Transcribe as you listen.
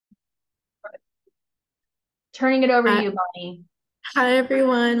Turning it over to Hi, you, Bonnie. hi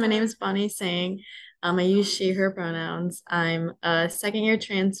everyone. My name is Bonnie Singh. I use she, her pronouns. I'm a second year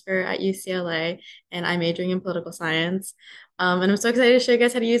transfer at UCLA and I'm majoring in political science. And I'm so excited to show you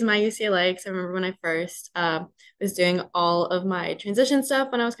guys how to use my UCLA because I remember when I first was doing all of my transition stuff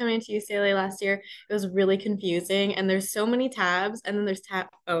when I was coming into UCLA last year. It was really confusing and there's so many tabs and then there's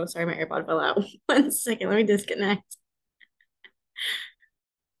Oh, sorry, my AirPod fell out. One second, let me disconnect.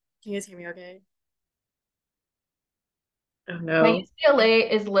 Can you guys hear me okay? Oh My no.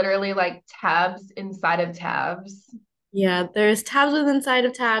 UCLA is literally like tabs inside of tabs. Yeah, there's tabs within inside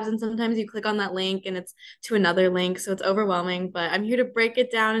of tabs, and sometimes you click on that link and it's to another link, so it's overwhelming. But I'm here to break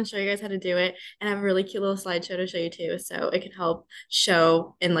it down and show you guys how to do it, and I have a really cute little slideshow to show you too, so it can help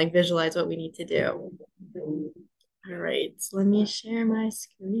show and like visualize what we need to do. All right, so let me share my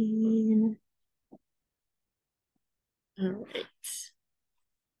screen. All right.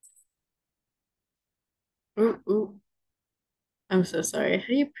 Ooh, ooh. I'm so sorry. How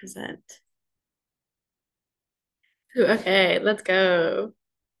do you present? Ooh, okay, let's go.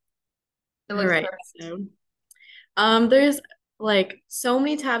 It All looks right, perfect. so there's like so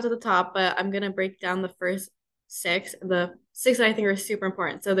many tabs at the top, but I'm gonna break down the first six, the six that I think are super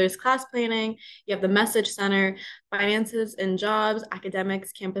important. So there's class planning, you have the message center, finances and jobs,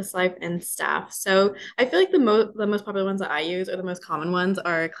 academics, campus life, and staff. So I feel like the most popular ones that I use or the most common ones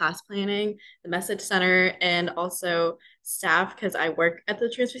are class planning, the message center, and also staff because I work at the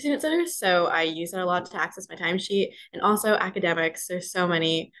transfer student center. So I use that a lot to access my timesheet and also academics. There's so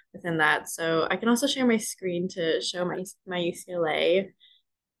many within that. So I can also share my screen to show my UCLA.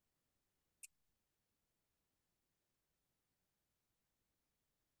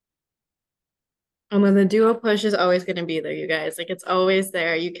 And then the duo push is always going to be there, you guys. Like it's always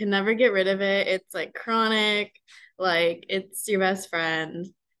there. You can never get rid of it. It's like chronic, like it's your best friend.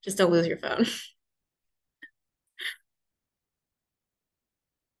 Just don't lose your phone.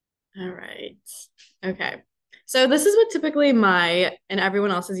 All right. Okay. So this is what typically my and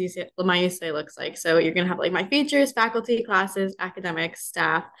everyone else's my UCLA looks like. So you're gonna have like my features, faculty, classes, academics,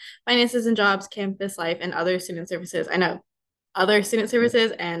 staff, finances and jobs, campus life, and other student services. I know other student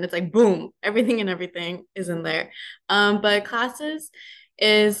services and it's like boom, everything and everything is in there. But classes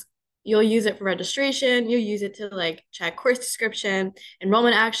is you'll use it for registration, you'll use it to like check course description,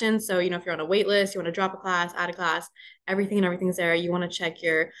 enrollment actions. So, if you're on a wait list, you want to drop a class, add a class, everything and everything's there. You want to check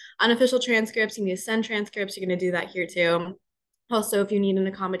your unofficial transcripts, you need to send transcripts, you're going to do that here too. Also, if you need an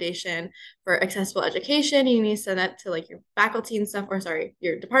accommodation for accessible education, you need to send that to like your faculty and stuff, or sorry,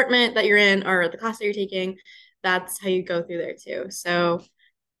 your department that you're in or the class that you're taking. That's how you go through there too. So,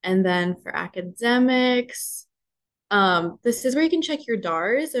 and then for academics, this is where you can check your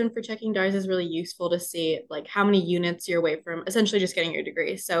DARs, and for checking DARs is really useful to see like how many units you're away from essentially just getting your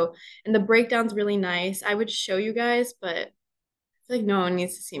degree. So, and the breakdown's really nice. I would show you guys, but I feel like no one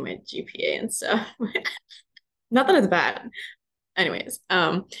needs to see my GPA and stuff. Not that it's bad, anyways,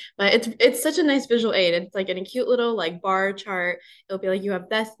 but it's such a nice visual aid. It's like in a cute little like bar chart. It'll be like you have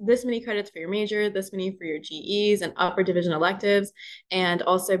this many credits for your major, this many for your GEs and upper division electives, and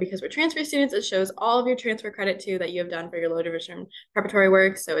also because we're transfer students, it shows all of your transfer credit too that you have done for your low division preparatory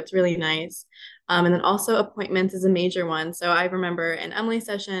work. So it's really nice. And then also appointments is a major one. So I remember in Emily's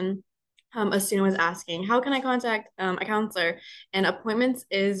session. A student was asking, how can I contact a counselor? And appointments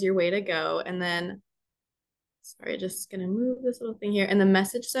is your way to go. And then sorry, just gonna move this little thing here. And the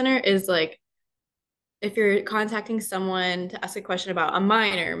message center is like if you're contacting someone to ask a question about a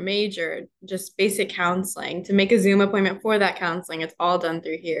minor, major, just basic counseling, to make a Zoom appointment for that counseling, it's all done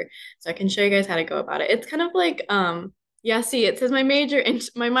through here. So I can show you guys how to go about it. It's kind of like yeah, see, it says my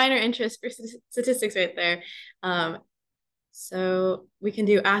minor interest for statistics right there. Um, so we can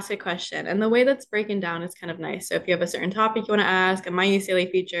do ask a question. And the way that's breaking down is kind of nice. So if you have a certain topic you want to ask, a My UCLA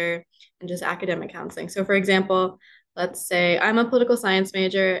feature, and just academic counseling. So for example, let's say I'm a political science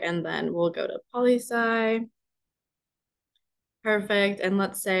major, and then we'll go to poli sci. Perfect. And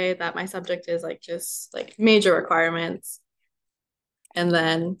let's say that my subject is like just like major requirements. And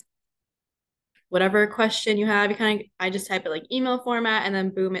then whatever question you have, I just type it like email format and then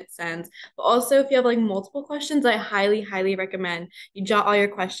boom, it sends. But also if you have like multiple questions, I highly, highly recommend you jot all your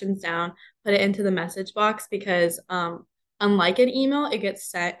questions down, put it into the message box because unlike an email, it gets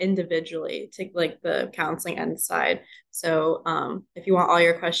sent individually to like the counseling end side. So if you want all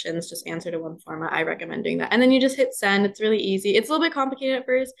your questions just answered in one format, I recommend doing that. And then you just hit send. It's really easy. It's a little bit complicated at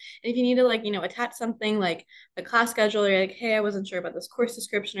first. And if you need to like, attach something like the class schedule, you're like, hey, I wasn't sure about this course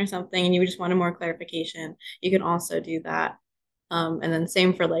description or something, and you just wanted more clarification, you can also do that. And then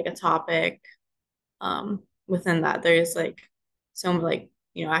same for like a topic. Within that, there's like some like,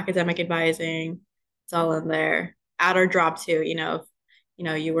 academic advising, It's all in there. Add or drop too, if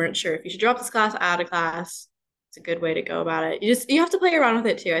you weren't sure if you should drop this class, add a class. It's a good way to go about it. You have to play around with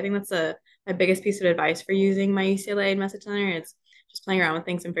it too. I think that's my biggest piece of advice for using my UCLA Message Center. It's just playing around with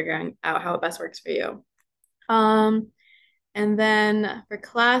things and figuring out how it best works for you. Um, and then for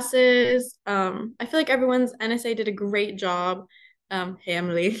classes, I feel like everyone's NSA did a great job. Hey,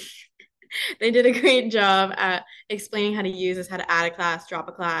 Emily. They did a great job at explaining how to use this, how to add a class, drop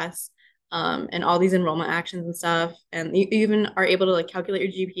a class, and all these enrollment actions and stuff. And you even are able to like calculate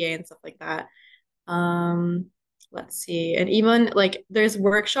your GPA and stuff like that. Um, let's see. And even like there's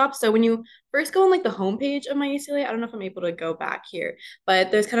workshops. So when you first go on like the homepage of my UCLA, I don't know if I'm able to go back here,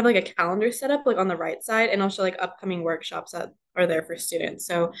 but there's kind of like a calendar set up like on the right side, and I'll show like upcoming workshops that are there for students.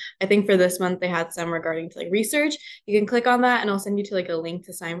 So I think for this month they had some regarding to like research. You can click on that and I'll send you to like a link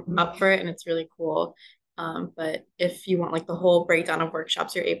to sign up for it, and it's really cool. But if you want like the whole breakdown of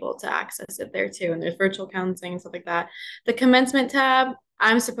workshops, you're able to access it there too. And there's virtual counseling and stuff like that. The commencement tab,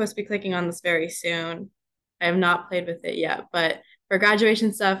 I'm supposed to be clicking on this very soon. I have not played with it yet, but for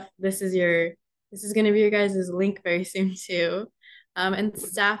graduation stuff, this is going to be your guys' link very soon too. And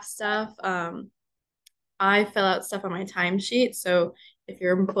staff stuff, I fill out stuff on my timesheet. So if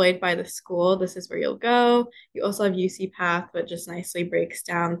you're employed by the school, this is where you'll go. You also have UC Path, but just nicely breaks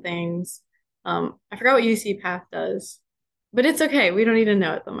down things. I forgot what UC Path does, but it's okay. We don't need to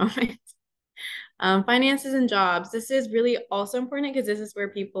know at the moment. Finances and jobs. This is really also important because this is where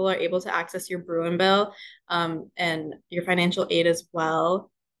people are able to access your Bruin bill and your financial aid as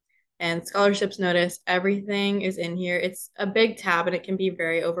well. And scholarships notice, everything is in here. It's a big tab and it can be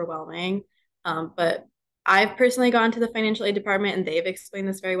very overwhelming. But I've personally gone to the financial aid department and they've explained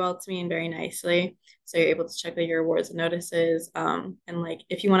this very well to me and very nicely. So you're able to check like your awards and notices. And like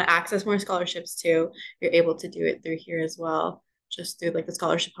if you want to access more scholarships too, you're able to do it through here as well, just through like the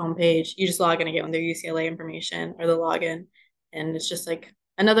scholarship homepage. You just log in and get on their UCLA information or the login. And it's just like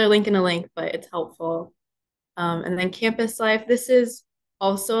another link in a link, but it's helpful. And then campus life. This is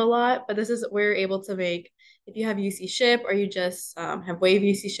also a lot, but this is where you're able to make, if you have UC Ship or you just have Wave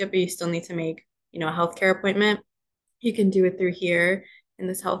UC Ship, but you still need to make, a healthcare appointment, you can do it through here in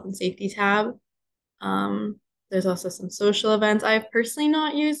this health and safety tab. There's also some social events. I've personally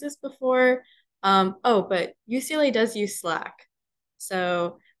not used this before. But UCLA does use Slack.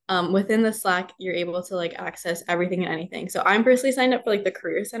 So within the Slack, you're able to like access everything and anything. So I'm personally signed up for like the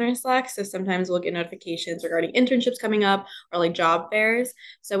Career Center Slack. So sometimes we'll get notifications regarding internships coming up or like job fairs.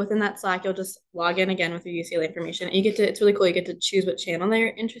 So within that Slack, you'll just log in again with your UCLA information. And it's really cool. You get to choose what channel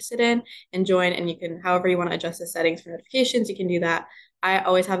they're interested in and join. And you can, however you want to adjust the settings for notifications, you can do that. I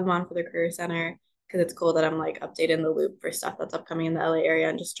always have them on for the Career Center because it's cool that I'm like updating the loop for stuff that's upcoming in the LA area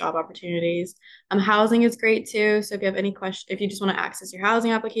and just job opportunities. Housing is great too. So if you have any question, if you just want to access your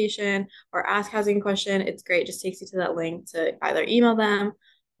housing application or ask housing question, it's great. It just takes you to that link to either email them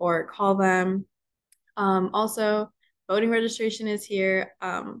or call them. Also, voting registration is here.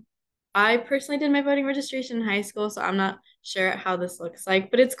 I personally did my voting registration in high school, so I'm not sure how this looks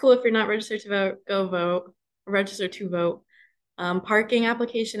like, but it's cool if you're not registered to vote, go vote, register to vote. Parking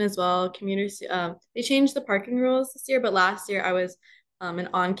application as well. Commuters, they changed the parking rules this year, but last year I was an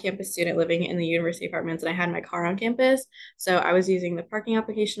on-campus student living in the university apartments and I had my car on campus. So I was using the parking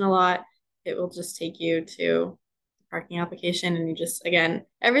application a lot. It will just take you to the parking application and you just, again,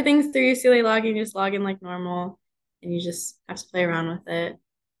 everything's through UCLA login, you just log in like normal and you just have to play around with it.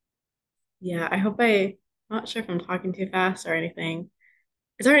 Yeah, I'm not sure if I'm talking too fast or anything.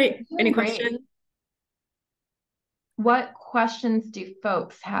 Is there any Great. questions? What questions do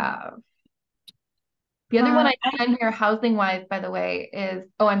folks have? The other one I see on here, housing wise, by the way, is,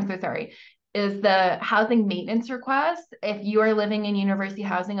 oh, I'm so sorry, is the housing maintenance request. If you are living in university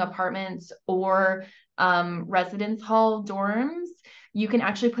housing apartments or residence hall dorms, you can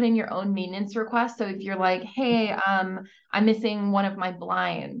actually put in your own maintenance request. So if you're like, hey, I'm missing one of my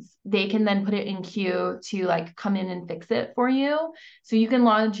blinds, they can then put it in queue to like come in and fix it for you. So you can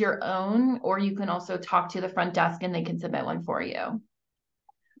lodge your own, or you can also talk to the front desk and they can submit one for you.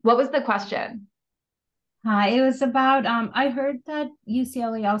 What was the question? Hi, it was about I heard that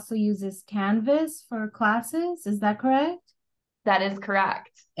UCLA also uses Canvas for classes. Is that correct? That is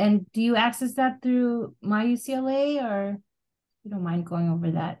correct. And do you access that through MyUCLA, or you don't mind going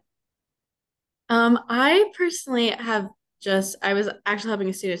over that? I personally I was actually helping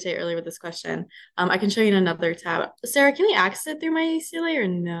a student today earlier with this question. I can show you in another tab. Sarah, can we access it through my UCLA or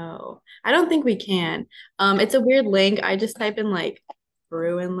no? I don't think we can. It's a weird link. I just type in like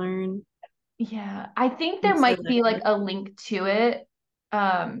brew and learn. Yeah, I think there might be like a link to it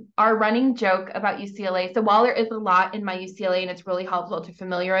our running joke about UCLA. So while there is a lot in MyUCLA and it's really helpful to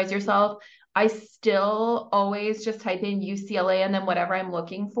familiarize yourself, I still always just type in UCLA and then whatever I'm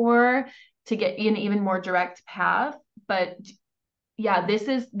looking for to get an even more direct path. But yeah, this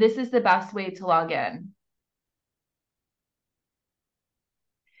is the best way to log in.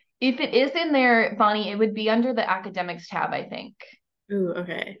 If it is in there, Bonnie, it would be under the academics tab, I think. Ooh,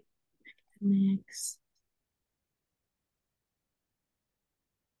 okay. Academics.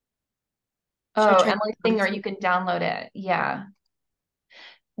 Oh, Emily's thing, or you can download it. Yeah.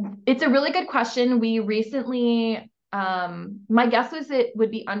 It's a really good question. We recently, my guess was it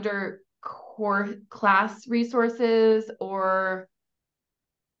would be under core class resources, or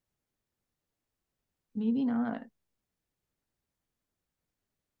maybe not.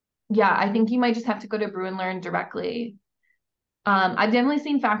 Yeah, I think you might just have to go to Brew and Learn directly. I've definitely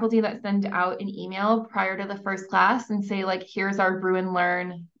seen faculty that send out an email prior to the first class and say, like, here's our Brew and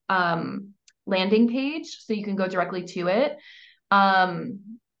Learn landing page, so you can go directly to it.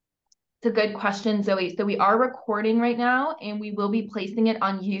 It's a good question, Zoe. So we are recording right now and we will be placing it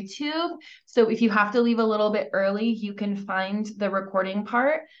on YouTube. So if you have to leave a little bit early, you can find the recording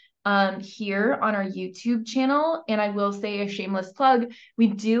part here on our YouTube channel. And I will say a shameless plug, we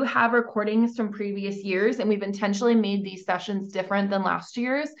do have recordings from previous years and we've intentionally made these sessions different than last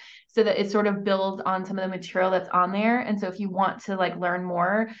year's so that it sort of builds on some of the material that's on there. And so if you want to like learn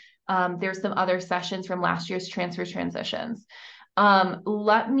more, there's some other sessions from last year's transfers transitions. That's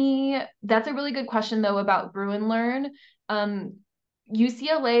a really good question though about Brew and Learn.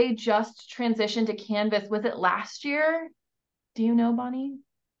 UCLA just transitioned to Canvas. Was it last year? Do you know, Bonnie?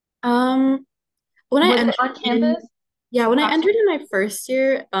 When Was I it entered on Canvas? yeah, when I Last entered in my first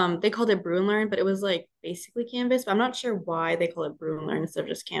year, they called it Brew and Learn, but it was like basically Canvas, but I'm not sure why they call it Brew and Learn instead of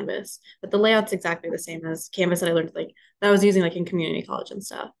just Canvas. But the layout's exactly the same as Canvas that I learned like that I was using like in community college and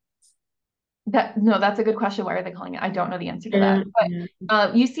stuff. No, that's a good question. Why are they calling it? I don't know the answer to Yeah, that.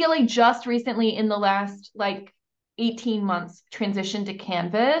 But yeah. UCLA just recently in the last like 18 months transitioned to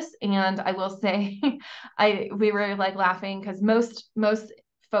Canvas. And I will say we were like laughing because most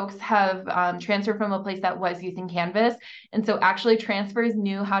folks have transferred from a place that was using Canvas. And so actually transfers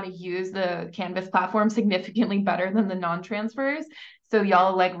knew how to use the Canvas platform significantly better than the non-transfers. So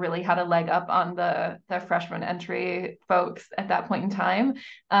y'all like really had a leg up on the freshman entry folks at that point in time.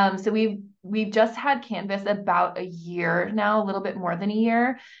 So we've just had Canvas about a year now, a little bit more than a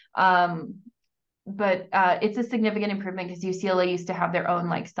year. But it's a significant improvement because UCLA used to have their own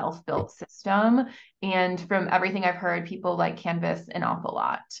like self-built system. And from everything I've heard, people like Canvas an awful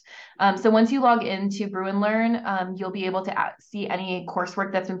lot. So once you log into Brew and Learn, you'll be able to see any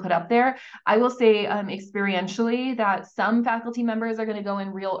coursework that's been put up there. I will say experientially that some faculty members are going to go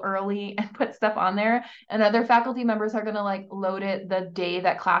in real early and put stuff on there. And other faculty members are going to like load it the day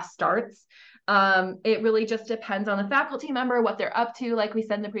that class starts. It really just depends on the faculty member, what they're up to. Like we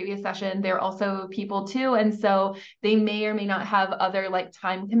said in the previous session, they're also people too. And so they may or may not have other like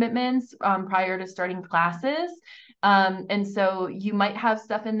time commitments prior to starting classes. And so you might have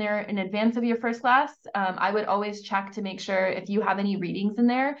stuff in there in advance of your first class. I would always check to make sure if you have any readings in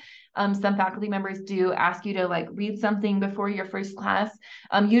there. Some faculty members do ask you to like read something before your first class.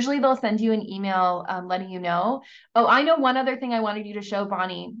 Usually they'll send you an email letting you know. Oh, I know one other thing I wanted you to show,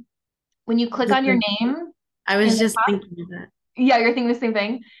 Bonnie. When you click on your name I in was the just top, thinking of that. yeah, you're thinking the same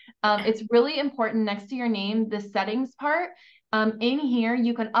thing. It's really important next to your name, the settings part. In here,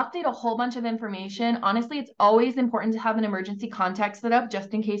 you can update a whole bunch of information. Honestly, it's always important to have an emergency contact set up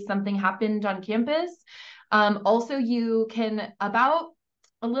just in case something happened on campus. Also, you can about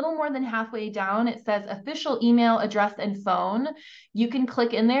a little more than halfway down, it says official email address and phone. You can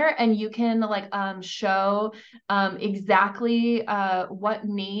click in there and you can like show exactly what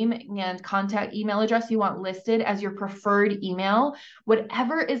name and contact email address you want listed as your preferred email.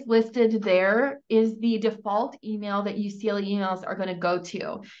 Whatever is listed there is the default email that UCLA emails are going to go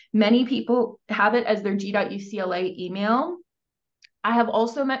to. Many people have it as their g.ucla email. I have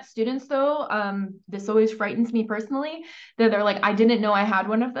also met students though, this always frightens me personally, that they're like, I didn't know I had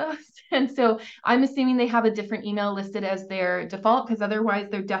one of those. And so I'm assuming they have a different email listed as their default because otherwise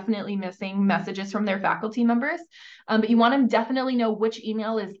they're definitely missing messages from their faculty members. But you want to definitely know which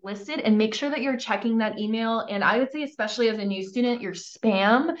email is listed and make sure that you're checking that email. And I would say, especially as a new student, your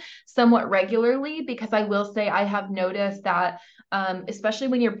spam somewhat regularly, because I will say I have noticed that especially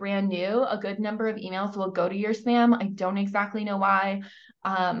when you're brand new, a good number of emails will go to your spam. I don't exactly know why,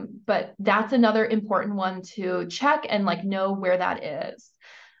 but that's another important one to check and like know where that is.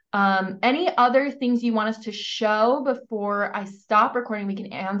 Any other things you want us to show before I stop recording? We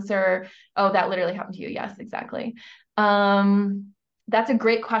can answer. Oh, that literally happened to you. Yes, exactly. That's a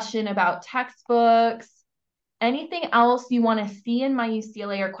great question about textbooks. Anything else you want to see in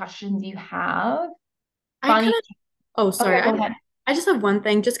MyUCLA or questions you have? I Bonnie, kind of, oh, okay, sorry. go ahead. I just have one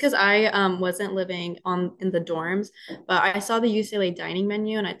thing, just because I wasn't living in the dorms, but I saw the UCLA dining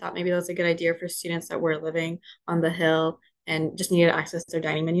menu and I thought maybe that was a good idea for students that were living on the hill and just needed access to their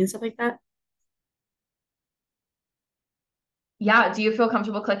dining menu and stuff like that. Yeah, do you feel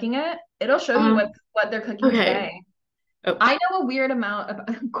comfortable clicking it? It'll show you Um, what they're cooking okay. today. Oh, I know a weird amount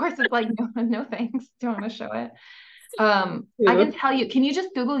of course it's like no thanks, don't want to show it. I can ooh, tell you, can you just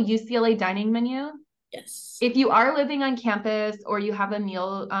Google UCLA dining menu? yes. If you are living on campus or you have a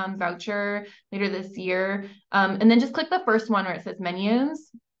meal voucher later this year, and then just click the first one where it says menus.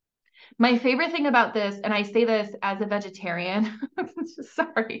 My favorite thing about this, and I say this as a vegetarian,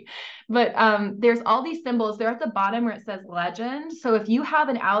 sorry, but there's all these symbols. They're at the bottom where it says legend. So if you have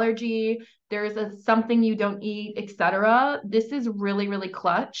an allergy, there's something you don't eat, etc. This is really, really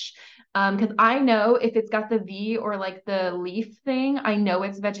clutch. Because I know if it's got the V or like the leaf thing, I know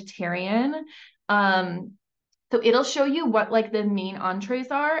it's vegetarian. Um, so it'll show you what like the main entrees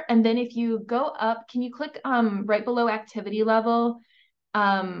are. And then if you go up, can you click right below activity level?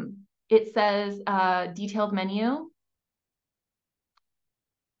 It says detailed menu.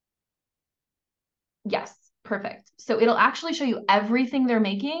 Yes, perfect. So it'll actually show you everything they're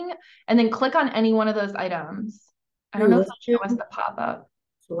making and then click on any one of those items. I don't Ooh, know if let's it'll do show us the pop-up.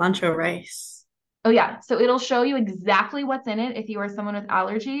 cilantro rice. Oh yeah, so it'll show you exactly what's in it if you are someone with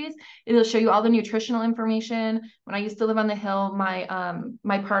allergies. It'll show you all the nutritional information. When I used to live on the hill,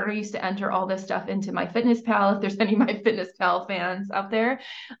 my partner used to enter all this stuff into MyFitnessPal if there's any MyFitnessPal fans out there.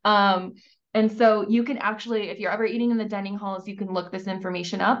 And so you can actually, if you're ever eating in the dining halls, you can look this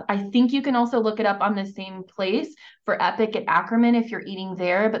information up. I think you can also look it up on the same place for Epic at Ackerman if you're eating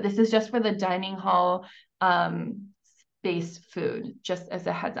there, but this is just for the dining hall based food, just as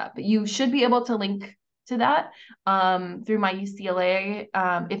a heads up. But you should be able to link to that through MyUCLA.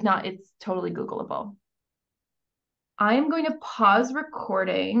 If not, it's totally Googleable. I'm going to pause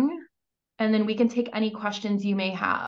recording and then we can take any questions you may have.